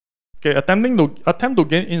Okay, attempt to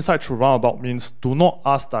gain insight through roundabout means do not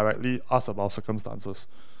ask directly, ask about circumstances.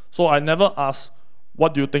 So I never ask,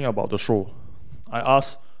 what do you think about the show? I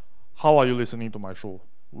ask, how are you listening to my show?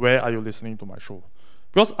 Where are you listening to my show?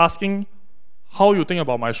 Because asking how you think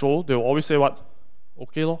about my show, they will always say what?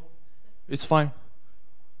 Okay lor, it's fine.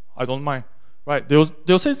 I don't mind. Right?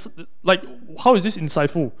 They'll say, like, how is this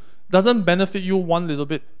insightful? Doesn't benefit you one little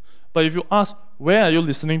bit. But if you ask, where are you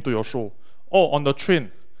listening to your show? Oh, on the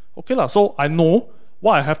train. Okay lah, so I know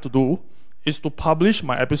what I have to do is to publish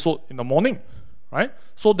my episode in the morning, right?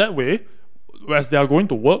 So that way, as they are going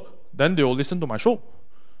to work, then they will listen to my show.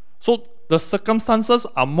 So the circumstances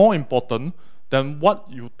are more important than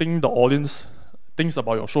what you think the audience thinks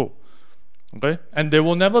about your show. Okay? And they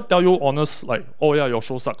will never tell you honest, like, oh yeah, your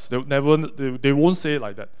show sucks. They won't say it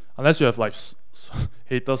like that. Unless you have like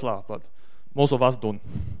haters lah, but most of us don't.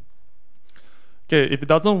 Okay, if it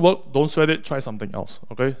doesn't work, don't sweat it, try something else,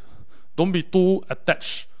 okay? Don't be too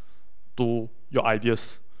attached to your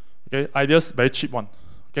ideas, okay? Ideas, very cheap one,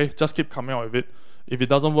 okay? Just keep coming out with it. If it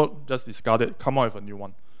doesn't work, just discard it, come out with a new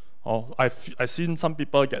one. I've seen some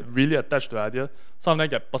people get really attached to the idea. Some of them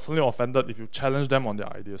get personally offended if you challenge them on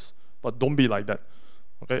their ideas. But don't be like that,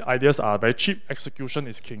 okay? Ideas are very cheap, execution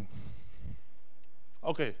is king.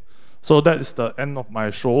 Okay, so that is the end of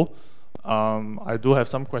my show. I do have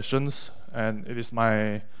some questions, and it is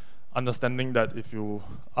my understanding that if you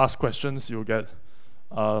ask questions, you'll get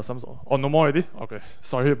some. Oh, no more already? Okay,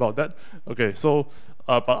 sorry about that. Okay, so,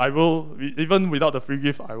 but I will, even without the free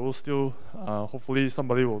gift, I will still, hopefully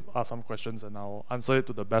somebody will ask some questions and I'll answer it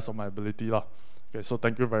to the best of my ability lah. Okay, so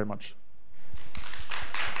thank you very much.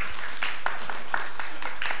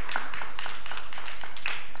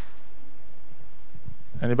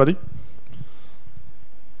 Anybody?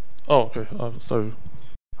 Oh, okay. Sorry.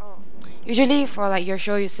 Oh, usually for like your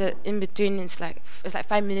show, you said in between it's like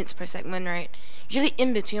 5 minutes per segment, right? Usually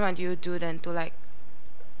in between, what do you do then to like,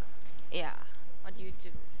 yeah, what do you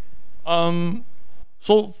do?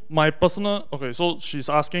 So my personal, okay. So she's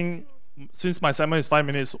asking, since my segment is 5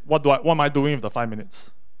 minutes, what am I doing with the 5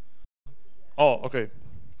 minutes? Oh, okay.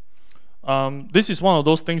 This is one of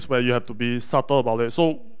those things where you have to be subtle about it.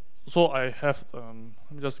 So I have,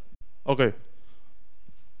 let me just, okay.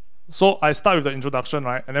 So I start with the introduction,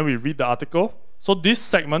 right? And then we read the article. So this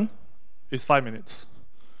segment is 5 minutes.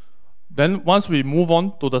 Then once we move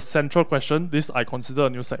on to the central question, this I consider a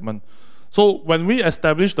new segment. So when we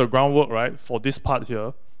establish the groundwork, right, for this part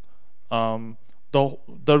here, the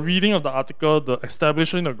reading of the article, the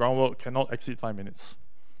establishing the groundwork cannot exceed 5 minutes.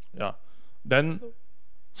 Yeah. Then,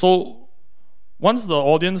 so once the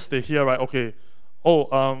audience, they hear, right, okay,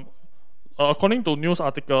 oh, according to news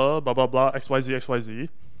article, blah, blah, blah, XYZ, XYZ,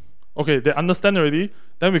 okay, they understand already,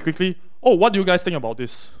 then we quickly, oh, what do you guys think about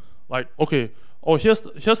this? Like, okay, oh, here's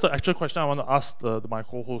the actual question I want to ask my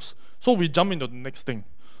co-host. So we jump into the next thing.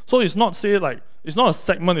 So it's not, say, like, it's not a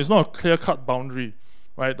segment, it's not a clear-cut boundary,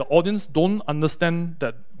 right? The audience don't understand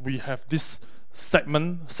that we have this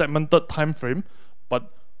segmented time frame, but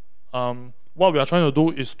what we are trying to do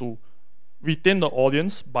is to retain the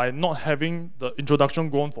audience by not having the introduction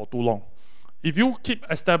go on for too long. If you keep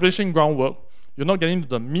establishing groundwork, you're not getting to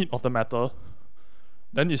the meat of the matter,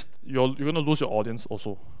 then you're going to lose your audience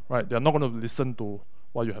also, right? They're not going to listen to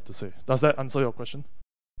what you have to say. Does that answer your question?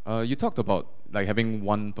 You talked about like having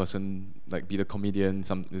one person like be the comedian.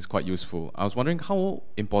 Is quite useful. I was wondering how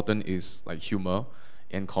important is like humor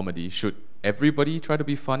and comedy. Should everybody try to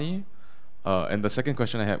be funny? And the second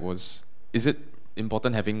question I had was, is it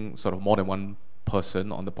important having sort of more than one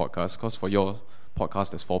person on the podcast? Because for your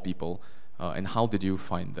podcast, there's 4 people. And how did you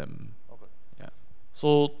find them? Okay. Yeah.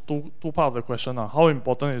 So two part of the question. How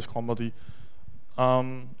important is comedy?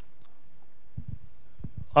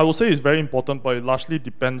 I would say it's very important, but it largely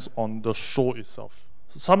depends on the show itself.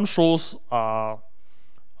 Some shows are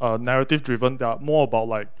narrative driven. They are more about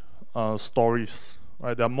like stories,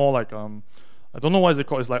 right? They are more like I don't know what is it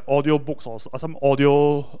called. It's like audio books or some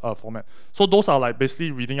audio format. So those are like basically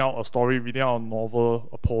reading out a story, reading out a novel,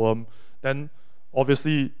 a poem. Then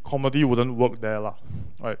obviously comedy wouldn't work there lah,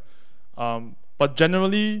 right? But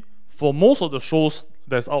generally, for most of the shows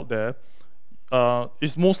that's out there,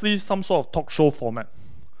 it's mostly some sort of talk show format.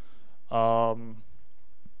 Of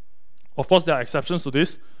course, there are exceptions to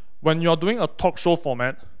this. When you're doing a talk show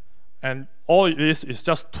format, and all it is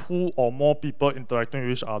just 2 or more people interacting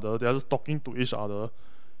with each other, they're just talking to each other,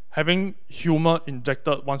 having humor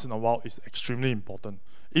injected once in a while is extremely important.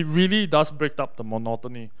 It really does break up the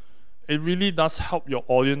monotony. It really does help your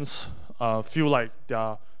audience feel like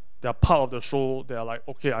they're part of the show. They're like,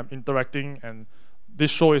 okay, I'm interacting and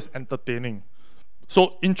this show is entertaining.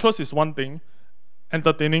 So interest is one thing.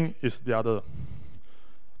 entertaining is the other.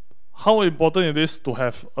 How important it is to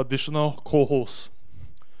have additional co-hosts.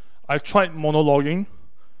 I've tried monologuing.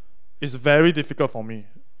 It's very difficult for me.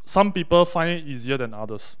 Some people find it easier than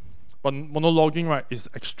others. But monologuing, right, is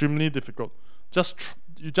extremely difficult.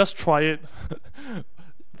 You just try it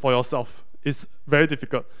for yourself. It's very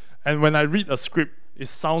difficult. And when I read a script, it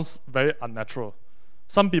sounds very unnatural.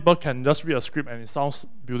 Some people can just read a script and it sounds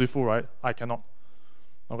beautiful, right? I cannot.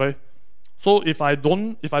 Okay? So if I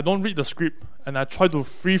don't read the script and I try to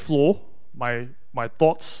free flow my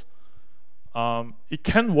thoughts, it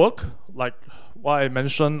can work, like what I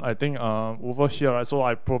mentioned, I think over here, right? So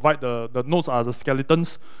I provide the notes are the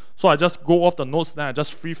skeletons. So I just go off the notes, then I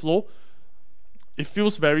just free flow. It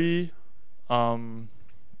feels very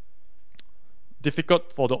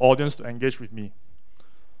difficult for the audience to engage with me.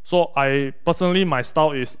 So personally, my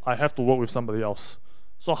style is I have to work with somebody else.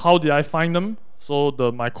 So how did I find them? So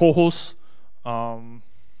my co-hosts, there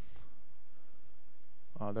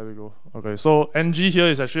we go. Okay, so Angie here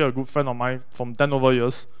is actually a good friend of mine from 10 over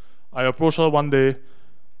years. I approached her one day.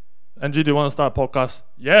 Angie, do you want to start a podcast?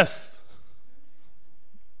 Yes!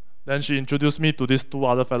 Then she introduced me to these two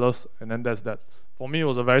other fellas, and then that's that. For me, it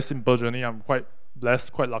was a very simple journey. I'm quite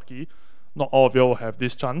blessed, quite lucky. Not all of you will have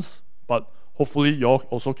this chance, but hopefully you all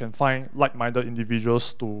also can find like-minded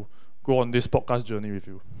individuals to go on this podcast journey with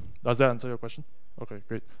you. Does that answer your question? Okay,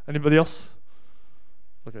 great. Anybody else?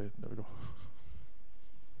 Okay, there we go.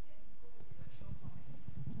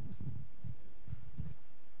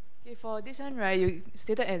 Okay, for this one, right, you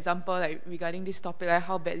stated an example like regarding this topic, like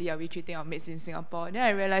how badly are we treating our mates in Singapore. And then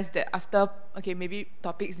I realized that after, okay, maybe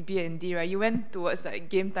topics B and D, right, you went towards like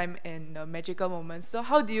game time and magical moments. So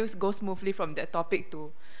how do you go smoothly from that topic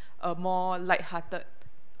to a more light-hearted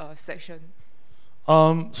section?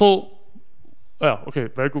 Okay,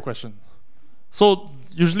 very good question. So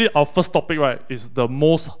usually our first topic, right, is the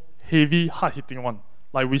most heavy, hard-hitting one.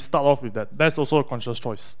 Like we start off with that. That's also a conscious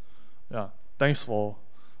choice. Yeah, thanks for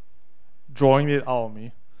drawing it out of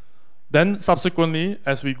me. Then subsequently,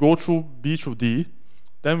 as we go through B through D,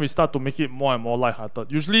 then we start to make it more and more lighthearted.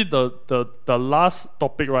 Usually the last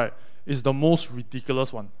topic, right, is the most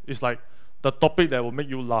ridiculous one. It's like the topic that will make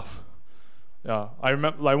you laugh. Yeah, I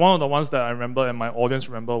remember, like one of the ones that I remember and my audience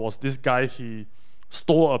remember was this guy, he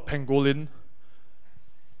stole a pangolin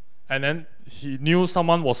and then he knew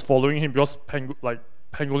someone was following him because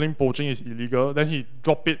pangolin poaching is illegal. Then he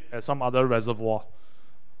dropped it at some other reservoir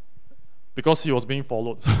because he was being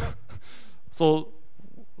followed. so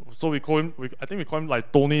we call him, I think we call him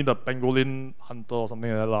like Tony the pangolin hunter or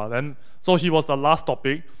something like that. Then so he was the last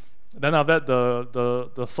topic. Then after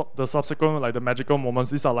that, the subsequent, like the magical moments,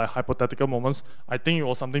 these are like hypothetical moments. I think it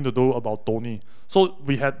was something to do about Tony. So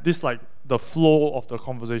we had this like the flow of the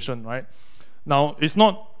conversation, right? Now it's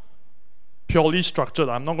not purely structured.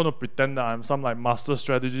 I'm not going to pretend that I'm some like master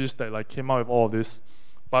strategist that like came out with all of this,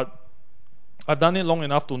 but I've done it long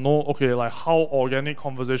enough to know, okay, like how organic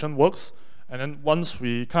conversation works. And then once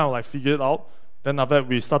we kind of like figured it out, then after that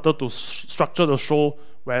we started to structure the show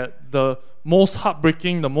where the most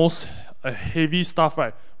heartbreaking, the most heavy stuff,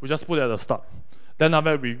 right, we just put it at the start. Then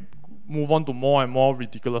after that we move on to more and more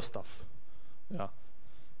ridiculous stuff. Yeah.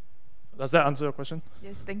 Does that answer your question?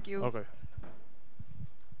 Yes, thank you. Okay.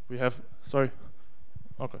 We have, sorry.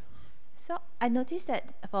 Okay. So I noticed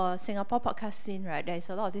that for Singapore podcast scene, right, there's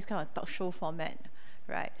a lot of this kind of talk show format,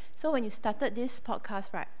 right? So when you started this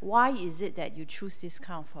podcast, right, why is it that you choose this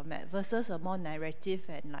kind of format versus a more narrative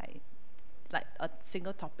and like a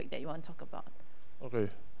single topic that you want to talk about? Okay.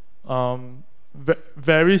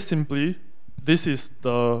 Very simply, this is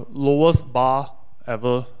the lowest bar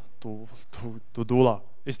ever to do lah.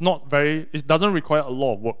 It's not very. It doesn't require a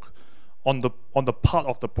lot of work on the part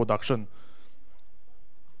of the production.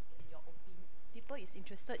 People is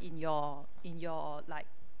interested in your like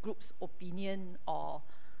group's opinion or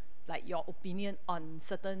like your opinion on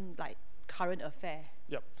certain like current affair.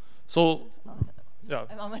 Yep. So yeah.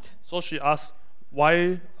 So she asked,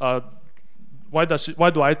 why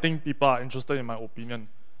do I think people are interested in my opinion?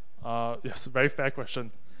 Yes, very fair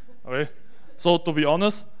question. Okay. So to be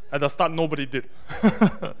honest, at the start nobody did.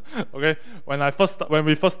 Okay. When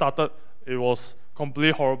we first started, it was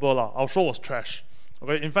completely horrible lah. Our show was trash.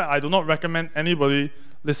 Okay. In fact, I do not recommend anybody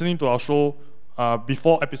listening to our show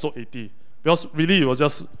before episode 80 because really it was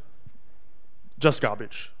just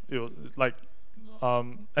garbage. It was like.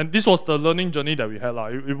 And this was the learning journey that we had.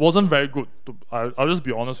 It wasn't very good. I'll just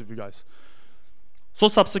be honest with you guys. So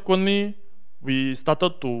subsequently, we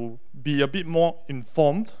started to be a bit more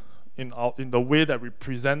informed in the way that we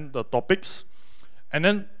present the topics. And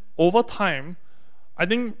then over time, I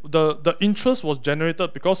think the interest was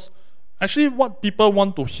generated because actually what people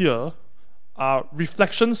want to hear are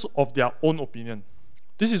reflections of their own opinion.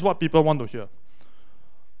 This is what people want to hear.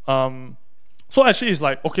 So actually it's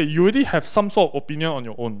like, okay, you already have some sort of opinion on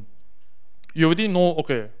your own. You already know,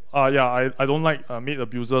 okay, I don't like maid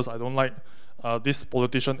abusers, I don't like this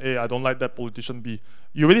politician A, I don't like that politician B.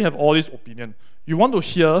 You already have all this opinion. You want to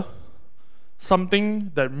hear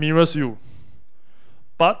something that mirrors you.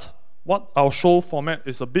 But what our show format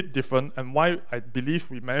is a bit different, and why I believe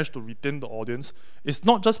we managed to retain the audience is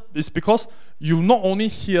not just, it's because you not only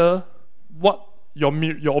hear what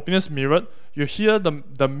your opinions mirrored, you hear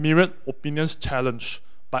the mirrored opinions challenged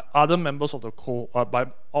by other members of the by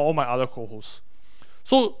all my other co-hosts.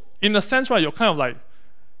 So in a sense, right, you're kind of like,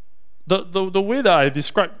 the way that I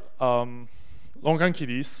describe Longkang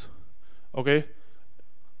Kiddies, okay,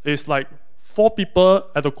 is like 4 people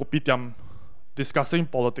at a kopitiam discussing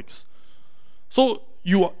politics. So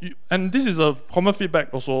and this is a common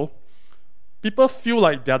feedback also, people feel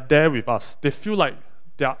like they're there with us. They feel like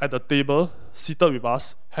they're at the table, seated with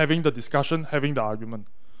us, having the discussion, having the argument.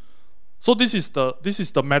 So this is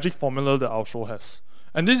the magic formula that our show has.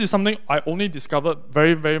 And this is something I only discovered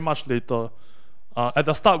very, very much later. At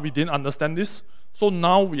the start, we didn't understand this. So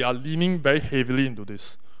now we are leaning very heavily into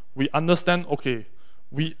this. We understand, okay,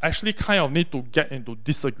 we actually kind of need to get into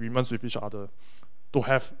disagreements with each other to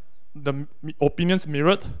have the opinions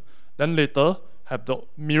mirrored, then later have the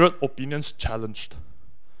mirrored opinions challenged.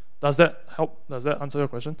 Does that help? Does that answer your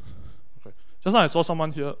question? Okay. Just now I saw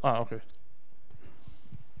someone here. Okay.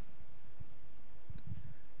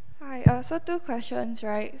 Hi, so 2 questions,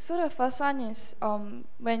 right? So the first one is,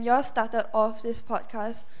 when y'all started off this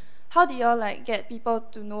podcast, how do y'all like get people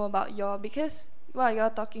to know about y'all? Because while you're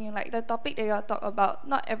talking, like the topic that y'all talk about,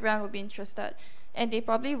 not everyone will be interested, and they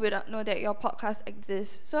probably wouldn't know that your podcast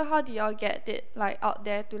exists. So how do y'all get it like out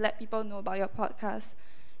there to let people know about your podcast?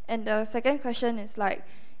 And the second question is like,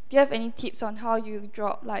 do you have any tips on how you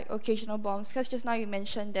drop like occasional bombs? Because just now you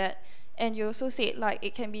mentioned that, and you also said like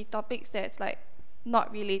it can be topics that's like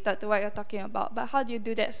not related to what you're talking about, but how do you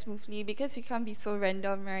do that smoothly? Because it can't be so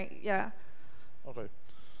random, right? Yeah. Okay.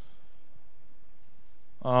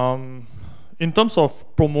 In terms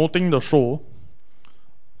of promoting the show,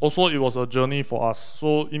 also it was a journey for us.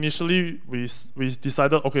 So initially we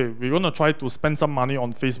decided, okay, we're going to try to spend some money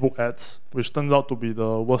on Facebook ads, which turns out to be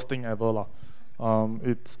the worst thing ever lah.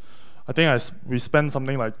 I think we spent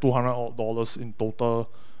something like $200 in total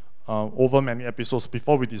over many episodes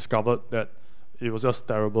before we discovered that it was just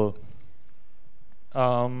terrible.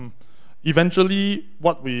 Eventually,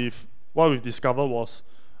 what we've discovered was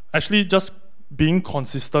actually just being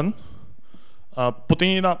consistent,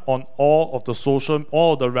 putting it up on all of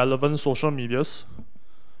the relevant social medias,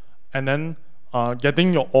 and then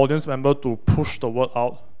getting your audience member to push the word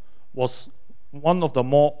out was one of the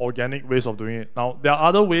more organic ways of doing it. Now, there are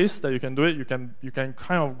other ways that you can do it. You can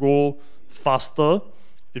kind of go faster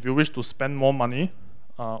if you wish to spend more money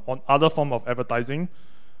on other form of advertising.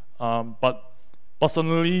 But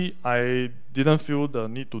personally, I didn't feel the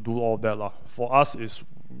need to do all of that lah. For us, is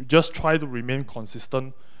we just try to remain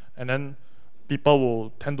consistent, and then people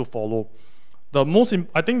will tend to follow.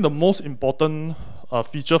 I think the most important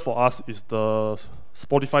feature for us is the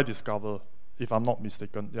Spotify Discover, if I'm not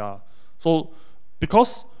mistaken. Yeah. So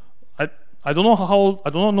because I don't know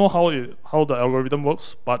how the algorithm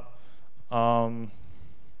works, but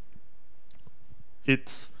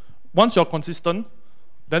it's once you're consistent,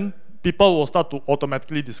 then people will start to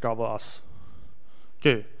automatically discover us.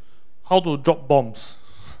 Okay, how to drop bombs?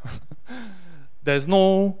 There's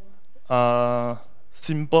no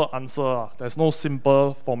simple answer. There's no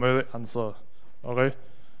simple formulaic answer. Okay,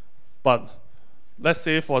 but let's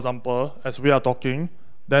say, for example, as we are talking,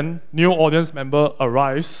 then new audience member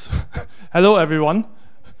arrives. Hello, everyone.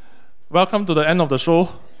 Welcome to the end of the show.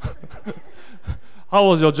 How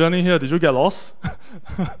was your journey here? Did you get lost?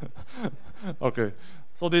 Okay,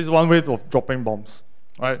 so this is one way of dropping bombs,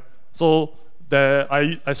 right? So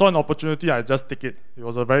I saw an opportunity, I just take it. It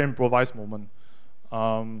was a very improvised moment.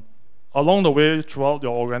 Along the way, throughout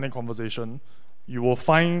your organic conversation, you will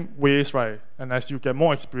find ways, right? And as you get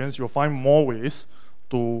more experience, you'll find more ways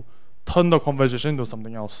to turn the conversation into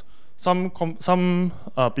something else. Some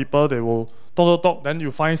people, they will talk, then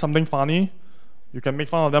you find something funny, you can make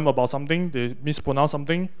fun of them about something, they mispronounce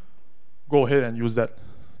something, go ahead and use that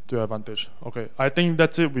to your advantage. Okay, I think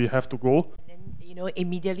that's it, we have to go. And then,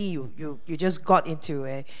 immediately you just got into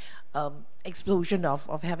a explosion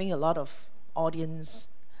of having a lot of audience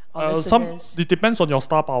or listeners. It depends on your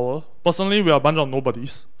star power. Personally, we are a bunch of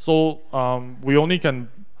nobodies, so we only can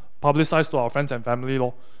publicize to our friends and family.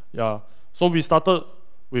 Yeah. So we started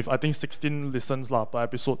with, I think, 16 listens per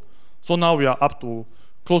episode. So now we are up to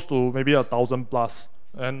close to maybe 1,000 plus,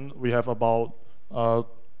 and we have about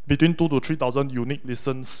between 2,000 to 3,000 unique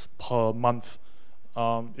listens per month.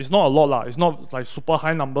 It's not a lot lah. It's not like super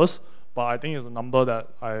high numbers, but I think it's a number that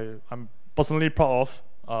I'm personally proud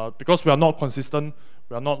of because we are not consistent.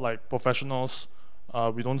 We are not like professionals.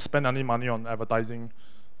 We don't spend any money on advertising.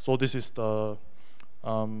 So this is the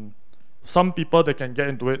some people they can get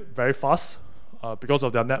into it very fast because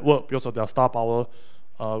of their network, because of their star power.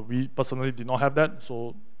 We personally did not have that,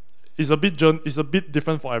 so it's a bit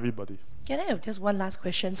different for everybody. Can I have just one last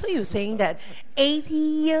question? So you're saying that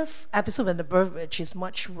 80th episode and above, which is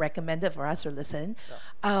much recommended for us to listen,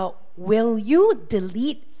 will you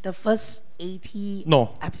delete the first 80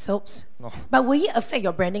 episodes? No. But will it affect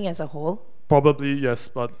your branding as a whole? Probably yes,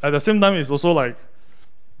 but at the same time, it's also like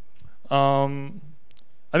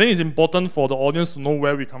I think it's important for the audience to know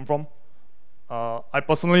where we come from. I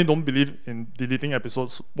personally don't believe in deleting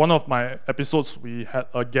episodes. One of my episodes, we had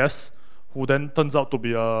a guest who then turns out to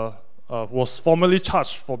be who was formally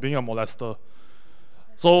charged for being a molester.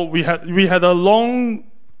 So we had a long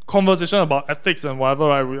conversation about ethics and whatever,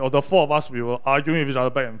 right? The four of us, we were arguing with each other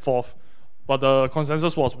back and forth. But the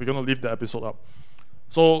consensus was we're going to leave the episode up.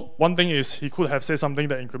 So one thing is he could have said something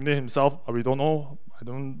that incriminated himself. We don't know. I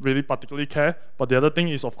don't really particularly care. But the other thing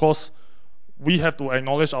is, of course, we have to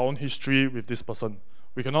acknowledge our own history with this person.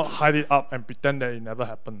 We cannot hide it up and pretend that it never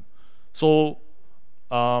happened. So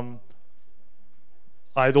I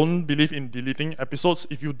don't believe in deleting episodes.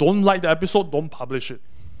 If you don't like the episode, don't publish it.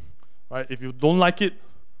 Right? If you don't like it,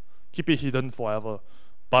 keep it hidden forever.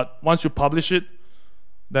 But once you publish it,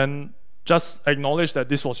 then just acknowledge that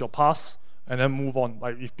this was your past and then move on.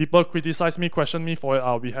 Like if people criticize me, question me for it,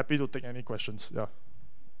 I'll be happy to take any questions. Yeah.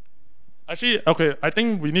 Actually, okay, I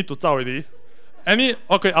think we need to zao already.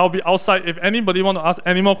 Okay, I'll be outside. If anybody want to ask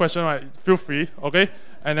any more question, right, feel free, okay?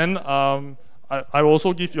 And then I will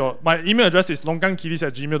also give my email address is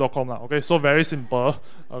longkangkiddies@gmail.com lah, okay? So very simple,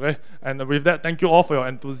 okay? And with that, thank you all for your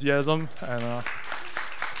enthusiasm, and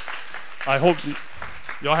I hope you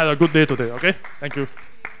all had a good day today, okay? Thank you.